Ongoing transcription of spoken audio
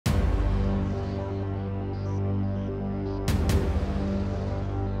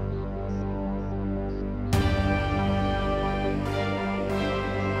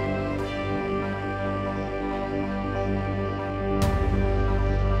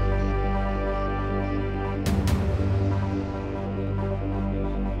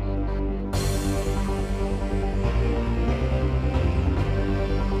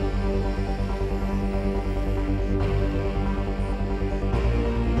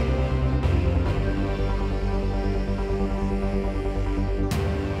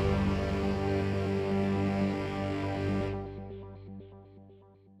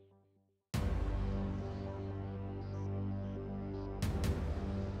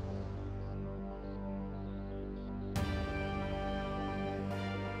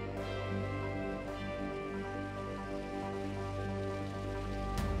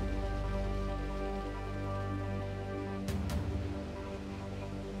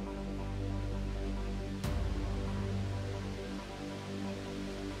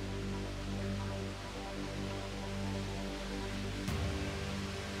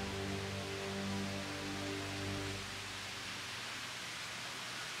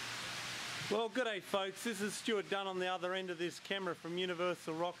Well, g'day folks, this is Stuart Dunne on the other end of this camera from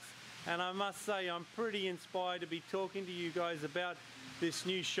Universal Rocks, and I must say I'm pretty inspired to be talking to you guys about this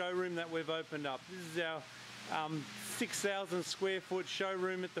new showroom that we've opened up. This is our 6,000 square foot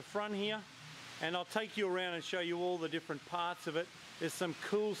showroom at the front here, and I'll take you around and show you all the different parts of it. There's some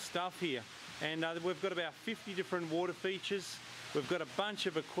cool stuff here, and we've got about 50 different water features. We've got a bunch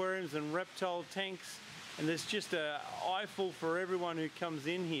of aquariums and reptile tanks, and there's just an eyeful for everyone who comes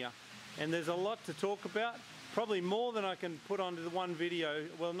in here. And there's a lot to talk about, probably more than I can put onto the one video.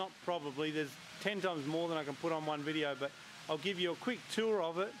 Well, not probably, there's 10 times more than I can put on one video, but I'll give you a quick tour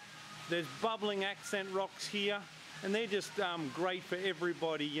of it. There's bubbling accent rocks here, and they're just great for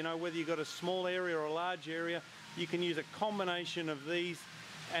everybody. You know, whether you've got a small area or a large area, you can use a combination of these,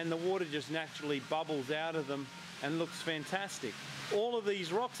 and the water just naturally bubbles out of them and looks fantastic. All of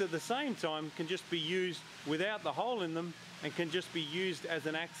these rocks at the same time can just be used without the hole in them, and can just be used as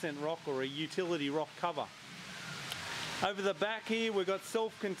an accent rock or a utility rock cover. Over the back here we've got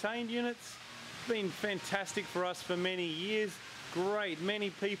self-contained units. Been fantastic for us for many years. Great, many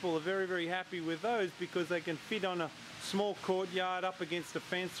people are very happy with those because they can fit on a small courtyard up against a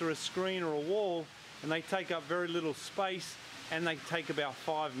fence or a screen or a wall, and they take up very little space, and they take about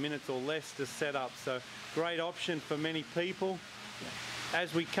 5 minutes or less to set up. So great option for many people.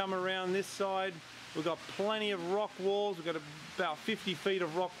 As we come around this side, we've got plenty of rock walls. We've got about 50 feet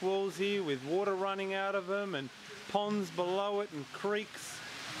of rock walls here with water running out of them, and ponds below it and creeks.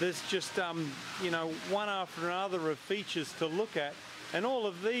 There's just you know, one after another of features to look at, and all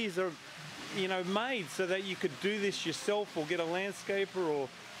of these are, you know, made so that you could do this yourself or get a landscaper or,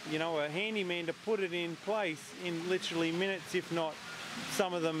 you know, a handyman to put it in place in literally minutes, if not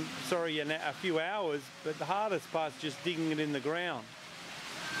some of them, sorry, a few hours. But the hardest part's just digging it in the ground.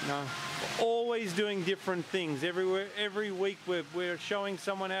 You know, always doing different things. Every week we're showing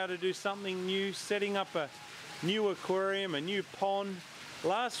someone how to do something new, setting up a new aquarium, a new pond.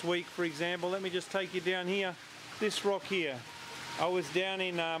 Last week, for example, let me just take you down here, this rock here. I was down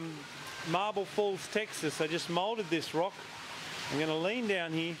in Marble Falls, Texas. I just molded this rock. I'm going to lean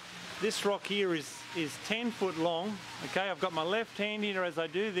down here. This rock here is 10 foot long. Okay, I've got my left hand here as I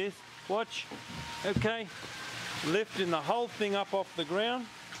do this. Watch. Okay, lifting the whole thing up off the ground.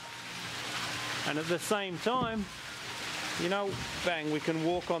 And at the same time, you know, bang, we can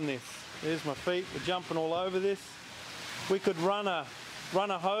walk on this. There's my feet, we're jumping all over this. We could run a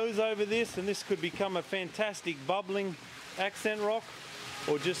hose over this, and this could become a fantastic bubbling accent rock,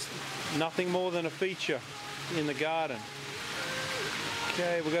 or just nothing more than a feature in the garden.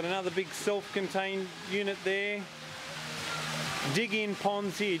 Okay, we've got another big self-contained unit there. Dig-in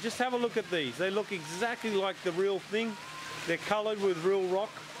ponds here. Just have a look at these. They look exactly like the real thing. They're coloured with real rock.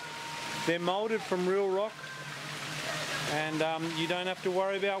 They're molded from real rock, and you don't have to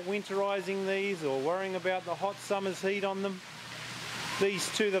worry about winterizing these or worrying about the hot summer's heat on them.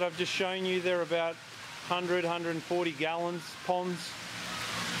 These two that I've just shown you, they're about 140 gallons ponds,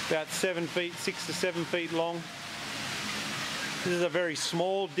 about 6 to 7 feet long. This is a very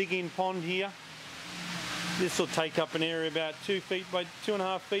small dig-in pond here. This will take up an area about 2 feet by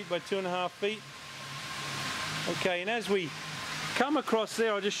 2.5 feet by 2.5 feet. Okay, and as we come across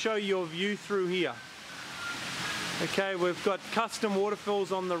there, I'll just show you a view through here. Okay, we've got custom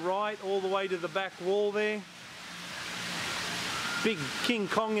waterfalls on the right all the way to the back wall there. Big King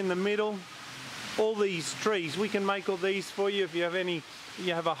Kong in the middle. All these trees, we can make all these for you if you have any,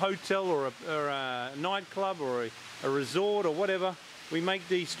 you have a hotel or a nightclub or a resort or whatever. We make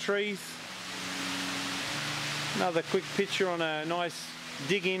these trees. Another quick picture on a nice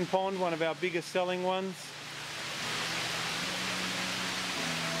dig-in pond, one of our biggest selling ones.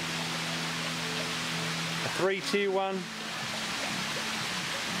 A 3-tier one.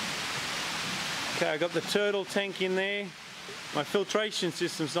 Okay, I got the turtle tank in there. My filtration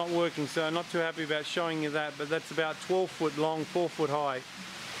system's not working, so I'm not too happy about showing you that, but that's about 12 foot long, 4 foot high.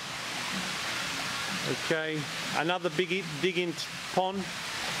 Okay, another big dig-in pond.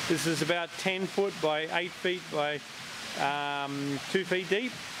 This is about 10 foot by 8 feet by 2 feet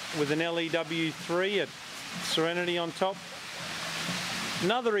deep, with an LEW3 at Serenity on top.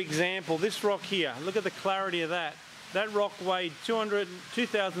 Another example, this rock here, look at the clarity of that. That rock weighed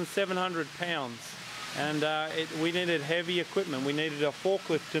 2,700 pounds, and we needed heavy equipment. We needed a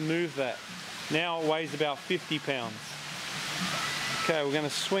forklift to move that. Now it weighs about 50 pounds. Okay, we're going to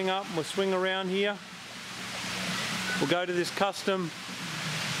swing up, we'll swing around here. We'll go to this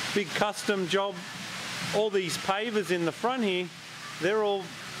big custom job. All these pavers in the front here, they're all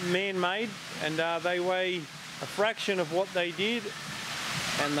man-made, and they weigh a fraction of what they did,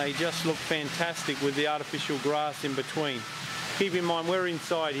 and they just look fantastic with the artificial grass in between. keep in mind we're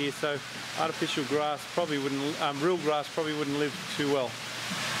inside here, so artificial grass probably wouldn't, real grass probably wouldn't live too well.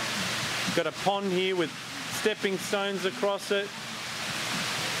 Got a pond here with stepping stones across it.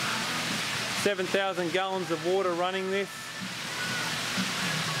 7,000 gallons of water running this.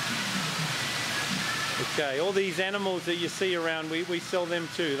 Okay, all these animals that you see around, we sell them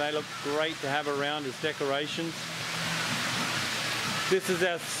too. They look great to have around as decorations. This is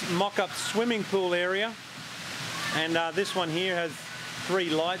our mock-up swimming pool area, and this one here has 3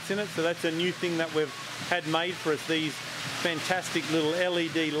 lights in it, so that's a new thing that we've had made for us, these fantastic little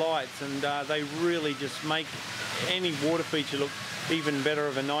LED lights, and they really just make any water feature look even better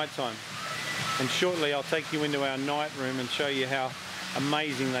of a night time. And shortly I'll take you into our night room and show you how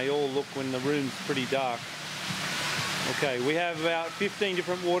amazing they all look when the room's pretty dark. Okay, we have about 15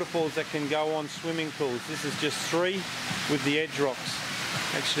 different waterfalls that can go on swimming pools. This is just 3 with the edge rocks.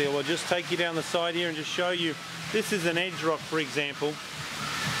 Actually, I'll just take you down the side here and just show you. This is an edge rock, for example.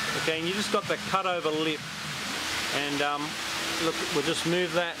 Okay, and you just got the cut over lip. And look, we'll just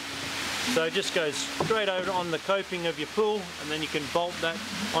move that. So it just goes straight over on the coping of your pool, and then you can bolt that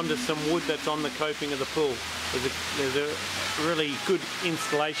onto some wood that's on the coping of the pool. There's a really good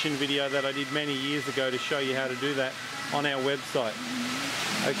installation video that I did many years ago to show you how to do that on our website.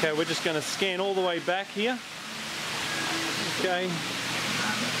 Okay, we're just going to scan all the way back here. Okay.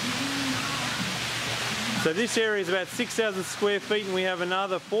 So this area is about 6,000 square feet, and we have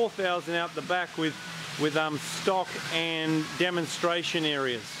another 4,000 out the back with stock and demonstration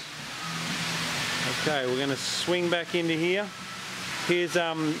areas. Okay, we're going to swing back into here. Here's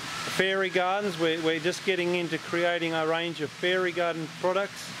fairy gardens. We're just getting into creating a range of fairy garden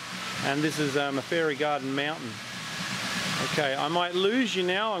products, and this is a fairy garden mountain. Okay, I might lose you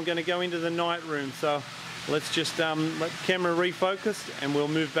now. I'm going to go into the night room, so let's just let camera refocus and we'll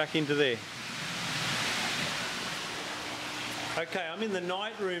move back into there. Okay, I'm in the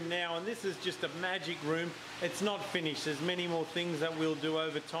night room now, and this is just a magic room. It's not finished. There's many more things that we'll do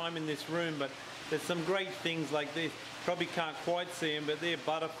over time in this room, but there's some great things like this. Probably can't quite see them, but they're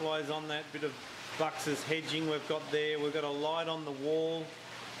butterflies on that bit of Bux's hedging we've got there. We've got a light on the wall.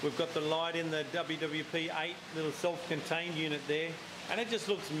 We've got the light in the WWP8 little self-contained unit there, and it just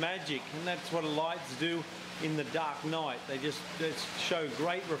looks magic, and that's what lights do in the dark night. They just show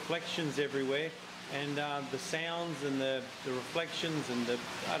great reflections everywhere, and the sounds and the reflections and the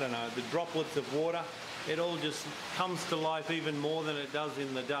droplets of water, it all just comes to life even more than it does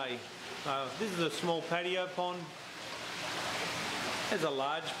in the day. This is a small patio pond. There's a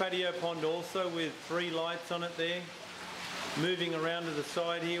large patio pond also with 3 lights on it there. Moving around to the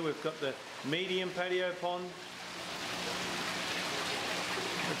side here, we've got the medium patio pond.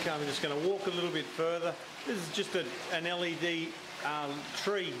 Okay, I'm just going to walk a little bit further. This is just an LED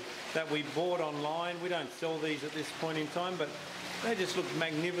tree that we bought online. We don't sell these at this point in time, but they just look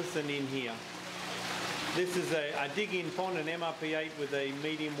magnificent in here. This is a dig-in pond, an MRP8 with a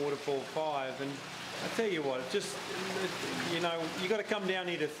medium waterfall 5, and I tell you what, you know, you got to come down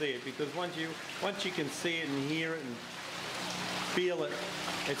here to see it, because once you can see it and hear it and feel it,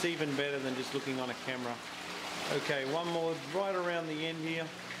 it's even better than just looking on a camera. Okay, one more right around the end here.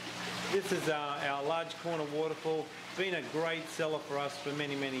 This is our large corner waterfall. Been a great seller for us for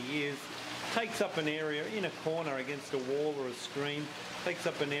many, many years. Takes up an area in a corner against a wall or a screen. Takes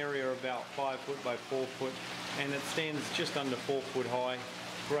up an area about 5 foot by 4 foot, and it stands just under 4 foot high.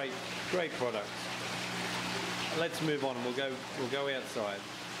 Great product. Let's move on. We'll go outside.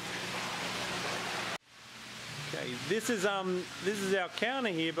 Okay, this is our counter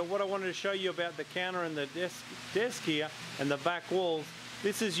here, but what I wanted to show you about the counter and the desk here and the back walls,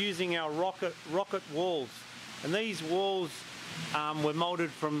 this is using our rocket walls, and these walls were molded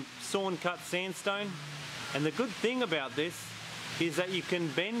from sawn cut sandstone. And the good thing about this is that you can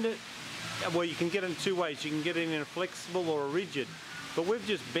bend it, well, you can get it in 2 ways. You can get it in a flexible or a rigid, but we've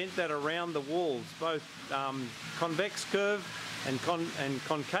just bent that around the walls, both convex curve and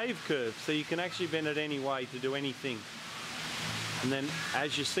concave curve, so you can actually bend it any way to do anything. And then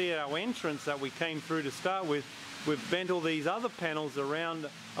as you see at our entrance that we came through to start with, we've bent all these other panels around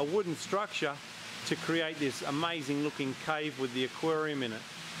a wooden structure to create this amazing looking cave with the aquarium in it.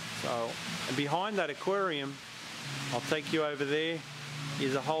 So, and behind that aquarium, I'll take you over there,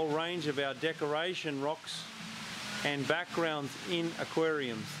 is a whole range of our decoration rocks and backgrounds in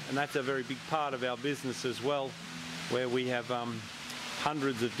aquariums, and that's a very big part of our business as well, where we have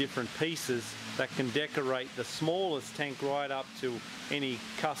hundreds of different pieces that can decorate the smallest tank right up to any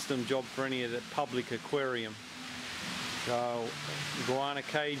custom job for any of the public aquarium. So, iguana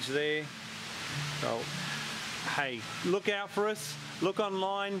cage there. So, hey, look out for us. Look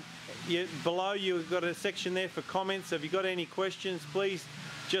online. Below you've got a section there for comments. So if you've got any questions, please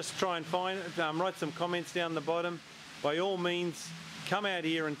just try and write some comments down the bottom. By all means, come out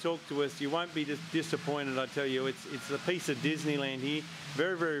here and talk to us. You won't be disappointed, I tell you. It's a piece of Disneyland here.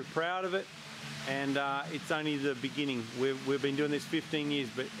 Very, very proud of it. And it's only the beginning. We've been doing this 15 years,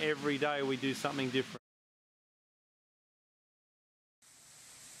 but every day we do something different.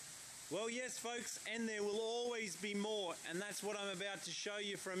 Well, yes, folks, and there will always be more, and that's what I'm about to show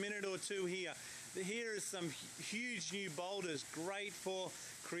you for a minute or two here. Here is some huge new boulders, great for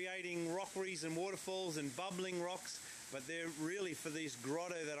creating rockeries and waterfalls and bubbling rocks, but they're really for this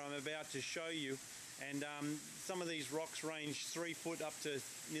grotto that I'm about to show you. And some of these rocks range 3 foot up to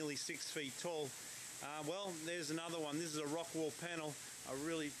nearly 6 feet tall. Well, there's another one. This is a rock wall panel. I'll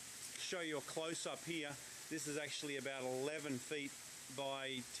really show you a close-up here. This is actually about 11 feet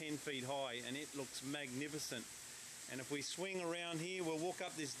by 10 feet high, and it looks magnificent. And if we swing around here, we'll walk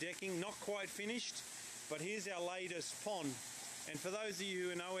up this decking, not quite finished, but here's our latest pond. And for those of you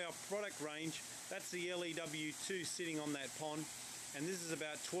who know our product range, that's the LEW2 sitting on that pond, and this is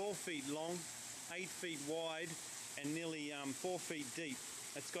about 12 feet long, 8 feet wide, and nearly 4 feet deep.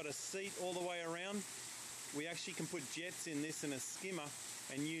 It's got a seat all the way around. We actually can put jets in this and a skimmer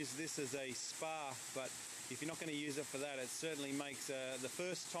and use this as a spa, but if you're not going to use it for that, it certainly makes the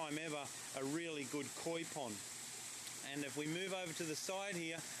first time ever a really good koi pond. And if we move over to the side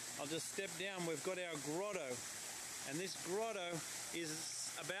here, I'll just step down. We've got our grotto, and this grotto is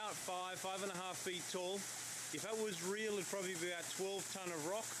about 5.5 feet tall. If it was real, it'd probably be about 12 ton of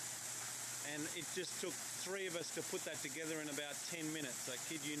rock, and it just took 3 of us to put that together in about 10 minutes. I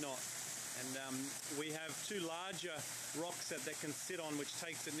kid you not. And we have 2 larger rocks that can sit on, which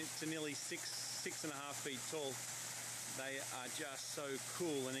takes it to nearly 6.5 feet tall. They are just so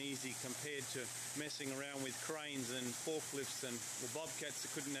cool and easy compared to messing around with cranes and forklifts and bobcats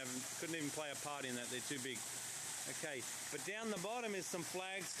that couldn't even play a part in that. They're too big. Okay, but down the bottom is some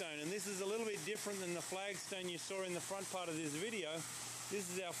flagstone, and this is a little bit different than the flagstone you saw in the front part of this video.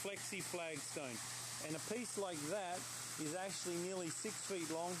 This is our flexi flagstone, and a piece like that is actually nearly 6 feet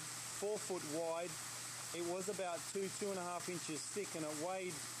long, 4 foot wide. It was about 2.5 inches thick, and it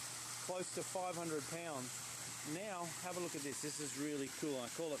weighed close to 500 pounds. Now, have a look at this. This is really cool. I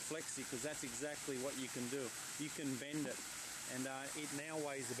call it flexi because that's exactly what you can do. You can bend it, and it now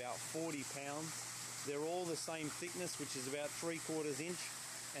weighs about 40 pounds. They're all the same thickness, which is about 3/4 inch,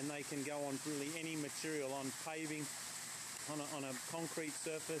 and they can go on really any material, on paving, on a concrete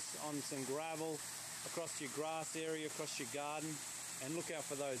surface, on some gravel, across your grass area, across your garden. And look out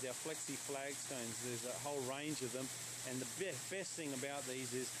for those, our flexi flagstones. There's a whole range of them, and the best thing about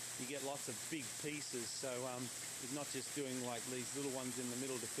these is you get lots of big pieces, so you're not just doing like these little ones in the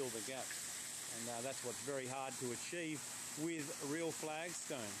middle to fill the gaps, and that's what's very hard to achieve with real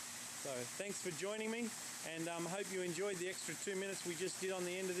flagstone. So thanks for joining me, and I hope you enjoyed the extra 2 minutes we just did on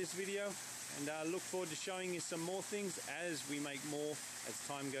the end of this video, and look forward to showing you some more things as we make more as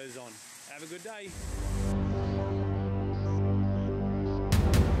time goes on. Have a good day.